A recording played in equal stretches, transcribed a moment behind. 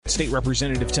State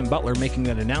Representative Tim Butler making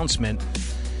that announcement.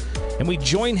 And we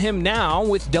join him now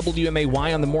with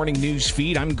WMAY on the morning news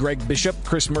feed. I'm Greg Bishop,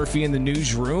 Chris Murphy in the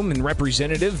newsroom. And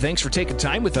Representative, thanks for taking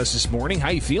time with us this morning. How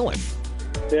you feeling?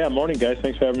 Yeah, morning, guys.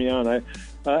 Thanks for having me on. I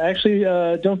actually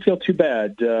don't feel too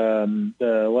bad.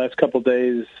 The last couple of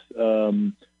days,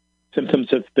 symptoms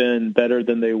have been better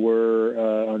than they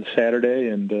were on Saturday,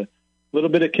 and a little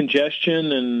bit of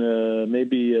congestion and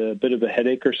maybe a bit of a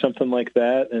headache or something like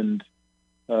that. And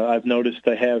I've noticed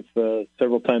I have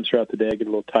several times throughout the day I get a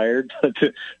little tired.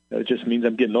 It just means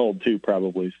I'm getting old too,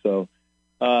 probably. So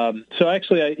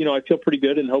actually, I feel pretty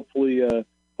good, and hopefully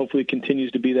it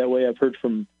continues to be that way. I've heard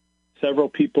from several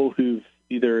people who've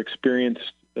either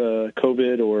experienced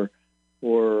COVID or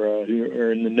who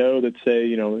are in the know that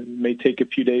say, it may take a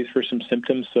few days for some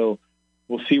symptoms. So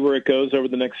we'll see where it goes over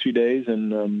the next few days.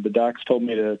 And the docs told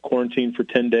me to quarantine for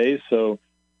 10 days. So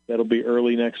that'll be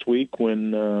early next week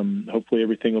when hopefully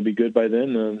everything will be good by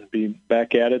then and be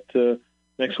back at it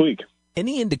next week.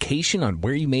 Any indication on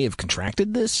where you may have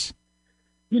contracted this?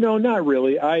 Not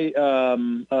really. I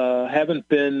haven't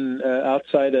been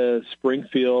outside of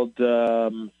Springfield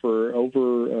for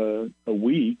over a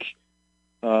week.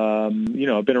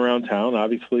 I've been around town.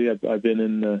 Obviously, I've been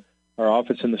in our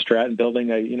office in the Stratton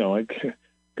building. I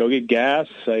go get gas.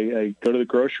 I go to the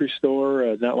grocery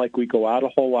store. Not like we go out a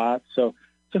whole lot. So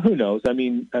who knows? I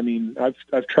mean,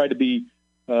 I've tried to be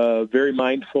very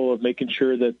mindful of making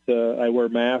sure that I wear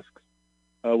masks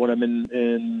when I'm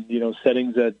in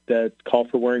settings that call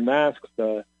for wearing masks.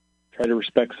 Try to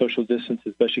respect social distance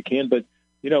as best you can. But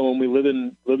when we live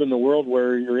in the world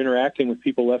where you're interacting with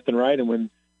people left and right, and when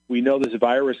we know this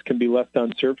virus can be left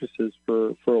on surfaces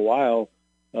for a while,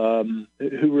 who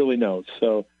really knows?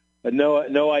 So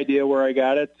no idea where I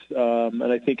got it, and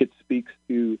I think it speaks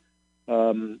to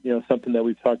something that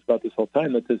we've talked about this whole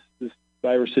time, that this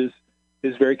virus is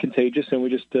very contagious, and we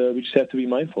just have to be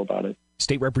mindful about it.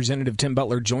 State Representative Tim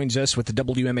Butler joins us with the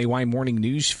WMAY morning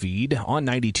news feed on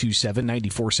 92.7,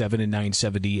 94.7, and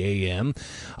 970 AM.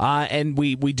 And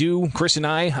we do, Chris and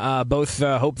I, both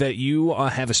hope that you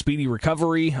have a speedy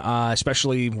recovery,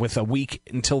 especially with a week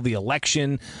until the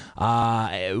election.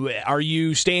 Are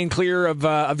you staying clear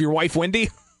of your wife,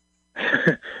 Wendy?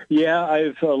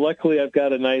 Yeah, luckily I've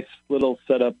got a nice little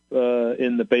setup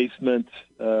in the basement,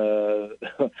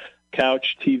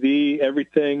 couch, TV,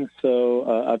 everything.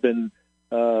 So I've been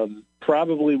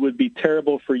probably would be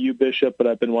terrible for you, Bishop, but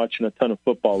I've been watching a ton of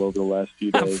football over the last few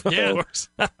days. Yeah,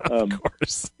 of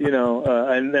course.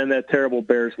 And then that terrible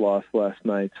Bears loss last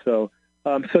night. So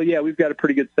yeah, we've got a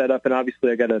pretty good setup, and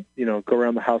obviously I got to go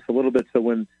around the house a little bit. So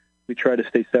when we try to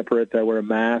stay separate, I wear a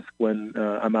mask when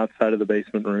I'm outside of the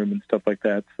basement room and stuff like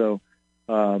that. So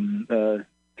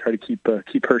try to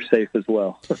keep her safe as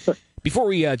well. Before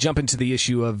we jump into the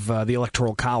issue of the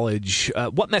Electoral College,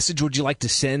 what message would you like to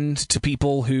send to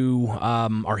people who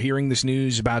are hearing this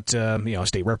news about a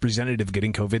state representative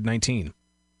getting COVID-19?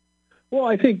 Well,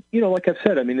 I think, like I've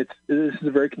said, this is a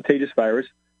very contagious virus.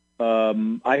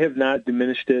 I have not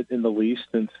diminished it in the least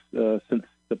since the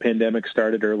pandemic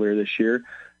started earlier this year.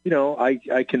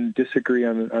 I can disagree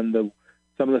on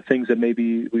some of the things that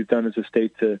maybe we've done as a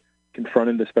state to confront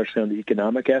it, especially on the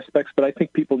economic aspects, but I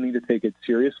think people need to take it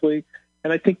seriously,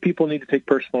 and I think people need to take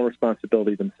personal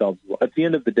responsibility themselves. At the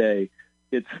end of the day,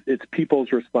 it's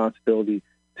people's responsibility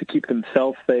to keep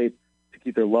themselves safe, to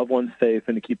keep their loved ones safe,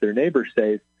 and to keep their neighbors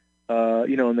safe.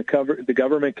 And the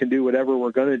government can do whatever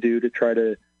we're going to do to try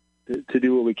to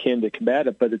do what we can to combat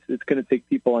it, but it's going to take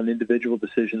people on individual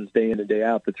decisions day in and day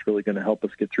out that's really going to help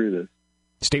us get through this.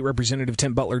 State Representative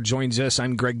Tim Butler joins us.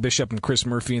 I'm Greg Bishop and Chris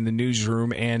Murphy in the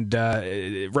newsroom. And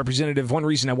Representative, one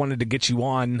reason I wanted to get you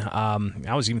on,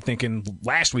 I was even thinking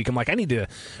last week, I'm like, I need to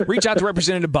reach out to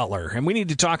Representative Butler, and we need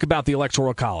to talk about the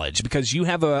Electoral College, because you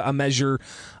have a measure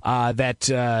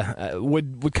that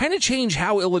would kind of change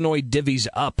how Illinois divvies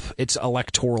up its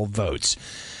electoral votes.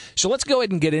 So let's go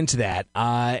ahead and get into that.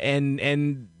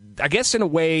 And I guess in a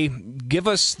way, give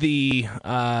us the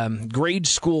grade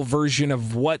school version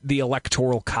of what the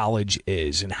Electoral College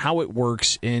is and how it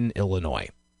works in Illinois.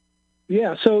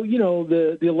 Yeah, so,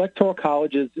 the Electoral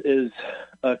College is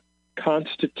a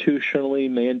constitutionally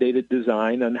mandated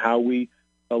design on how we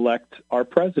elect our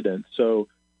president. So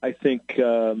I think,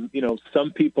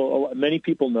 many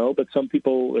people know, but some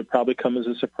people, it probably come as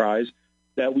a surprise,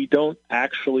 that we don't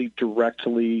actually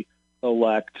directly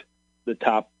elect the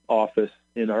top office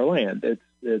in our land.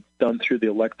 It's done through the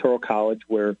Electoral College,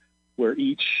 where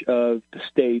each of the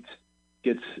states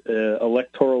gets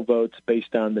electoral votes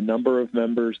based on the number of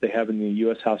members they have in the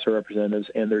U.S. House of Representatives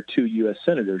and their 2 U.S.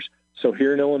 senators. So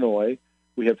here in Illinois,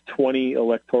 we have 20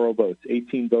 electoral votes,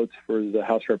 18 votes for the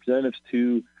House of Representatives,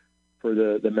 2 for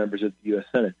the members of the U.S.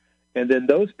 Senate. And then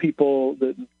those people,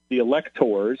 the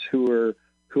electors who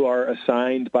are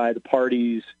assigned by the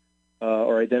parties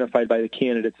or identified by the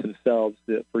candidates themselves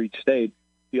for each state,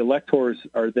 the electors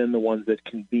are then the ones that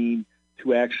convene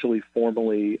to actually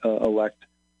formally elect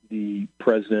the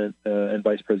president and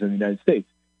vice president of the United States.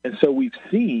 And so we've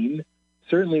seen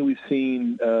over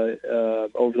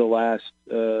the last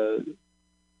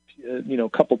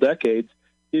couple decades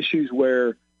issues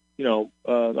where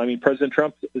President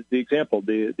Trump is the example.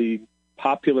 The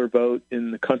popular vote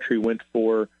in the country went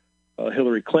for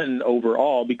Hillary Clinton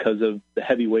overall because of the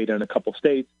heavy weight on a couple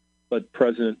states, but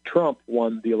President Trump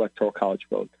won the Electoral College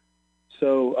vote.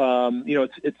 So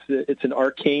it's an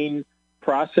arcane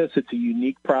process. It's a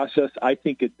unique process. I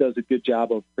think it does a good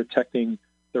job of protecting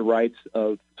the rights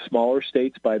of smaller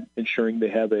states by ensuring they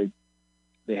have a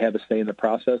say in the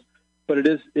process. But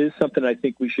it is something I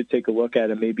think we should take a look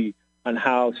at, and maybe on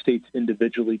how states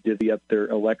individually divvy up their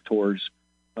electors,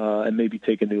 and maybe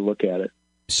take a new look at it.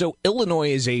 So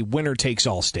Illinois is a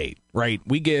winner-takes-all state, right?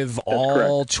 We give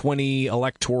all 20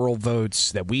 electoral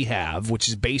votes that we have, which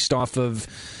is based off of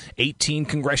 18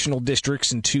 congressional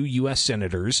districts and 2 U.S.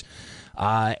 senators,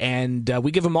 and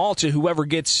we give them all to whoever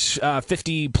gets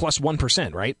 50 plus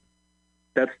 1%, right?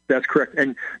 That's correct,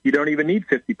 and you don't even need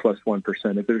 50 plus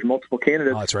 1% if there's multiple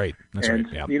candidates. Oh, that's right. That's right.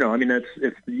 Yeah. That's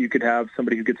if you could have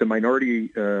somebody who gets a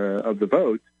minority of the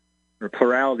vote, or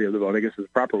plurality of the vote, I guess is the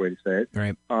proper way to say it.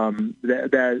 Right.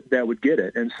 That would get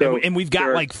it, and so and we've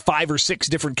got like 5 or 6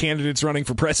 different candidates running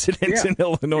for president in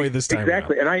Illinois this time.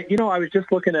 Exactly, around. And I was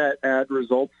just looking at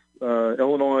results,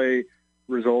 Illinois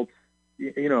results,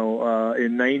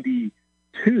 in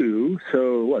 '92.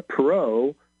 So what,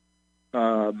 Perot?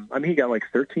 He got like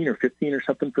 13 or 15 or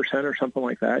something percent or something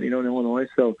like that, in Illinois.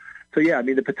 So yeah,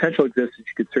 the potential exists that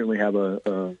you could certainly have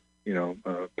a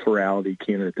plurality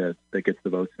candidate that gets the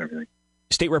votes and everything.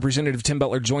 State Representative Tim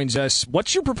Butler joins us.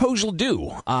 What's your proposal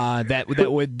do that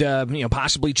would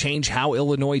possibly change how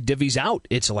Illinois divvies out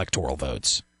its electoral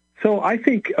votes? So I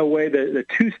think a way that the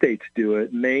 2 states do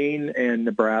it, Maine and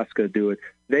Nebraska do it,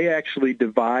 they actually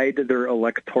divide their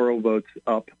electoral votes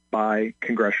up by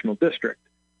congressional district.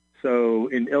 So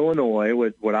in Illinois,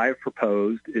 what I've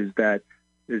proposed is that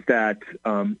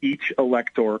each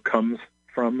elector comes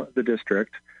from the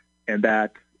district, and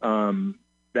that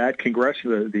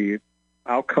congressional, the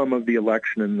outcome of the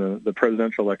election and the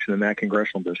presidential election in that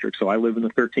congressional district. So I live in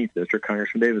the 13th district,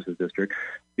 Congressman Davis's district.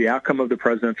 The outcome of the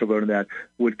presidential vote in that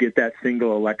would get that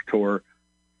single elector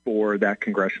for that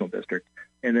congressional district.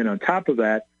 And then on top of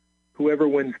that, whoever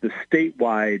wins the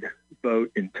statewide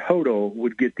vote in total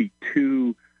would get the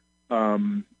 2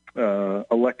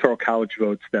 electoral college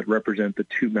votes that represent the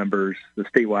 2 members, the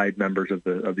statewide members of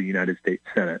the United States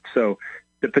Senate. So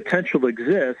the potential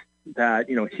exists that,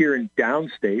 here in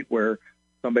downstate, where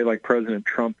somebody like President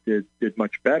Trump did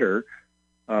much better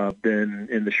than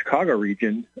in the Chicago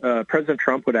region, President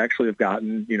Trump would actually have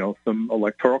gotten, some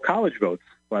electoral college votes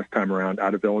last time around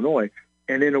out of Illinois,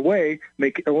 and in a way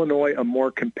make Illinois a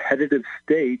more competitive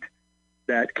state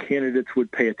that candidates would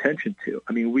pay attention to.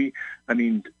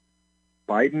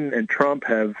 Biden and Trump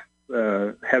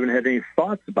haven't had any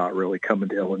thoughts about really coming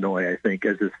to Illinois, I think,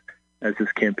 as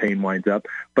this campaign winds up.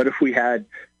 But if we had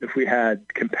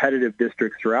competitive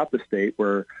districts throughout the state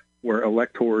where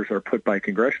electors are put by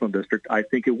congressional district, I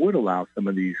think it would allow some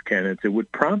of these candidates, it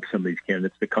would prompt some of these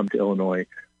candidates to come to Illinois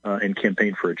and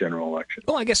campaign for a general election.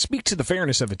 Well, I guess speak to the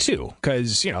fairness of it, too,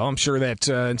 because, I'm sure that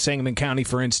in Sangamon County,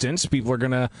 for instance, people are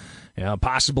going to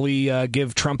possibly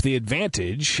give Trump the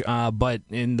advantage, but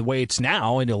in the way it's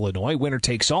now in Illinois, winner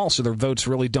takes all, so their votes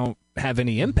really don't have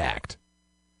any impact.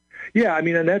 Yeah,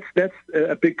 and that's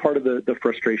a big part of the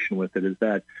frustration with it is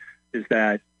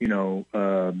that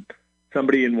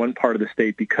somebody in one part of the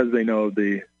state, because they know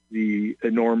the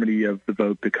enormity of the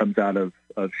vote that comes out of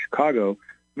Chicago,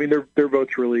 their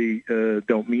votes really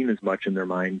don't mean as much in their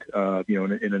mind,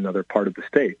 in another part of the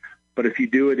state. But if you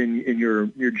do it in your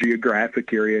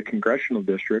geographic area congressional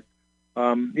district,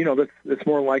 that's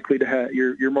more likely to have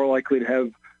you're more likely to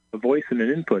have a voice and an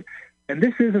input. And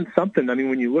this isn't something.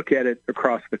 When you look at it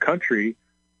across the country,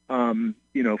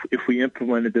 if we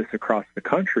implemented this across the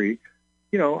country,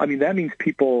 that means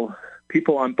people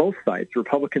on both sides,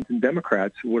 Republicans and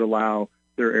Democrats, would allow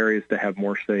their areas to have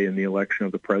more say in the election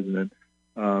of the president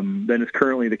than is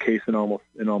currently the case in almost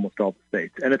all the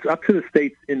states. And it's up to the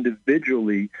states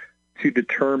individually to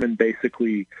determine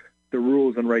basically the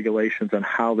rules and regulations on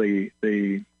how they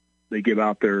give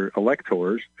out their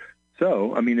electors.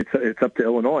 So, it's up to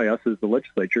Illinois, us as the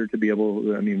legislature, to be able.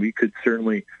 We could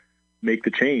certainly make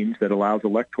the change that allows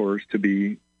electors to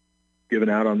be given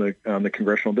out on the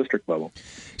congressional district level.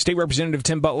 State Representative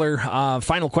Tim Butler,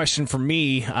 final question from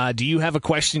me. Do you have a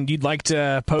question you'd like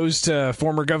to pose to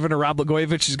former Governor Rod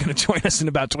Blagojevich, who's going to join us in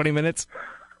about 20 minutes?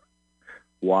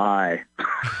 Why?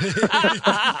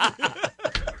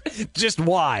 Just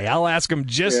why? I'll ask him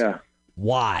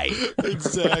why.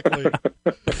 Exactly.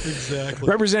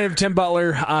 Representative Tim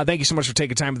Butler, thank you so much for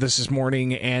taking time with us this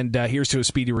morning, and here's to a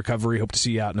speedy recovery. Hope to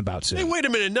see you out and about soon. Hey, wait a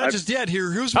minute. Not just yet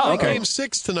here. Who's playing Game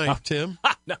 6 tonight, Tim?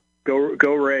 No.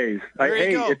 Go Rays.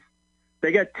 Go.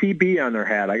 They got TB on their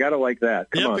hat. I got to like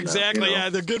that. Come on exactly. Now,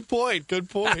 Yeah, good point.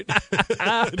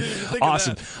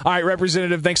 Awesome. All right,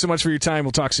 Representative, thanks so much for your time.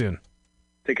 We'll talk soon.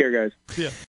 Take care, guys. Yeah.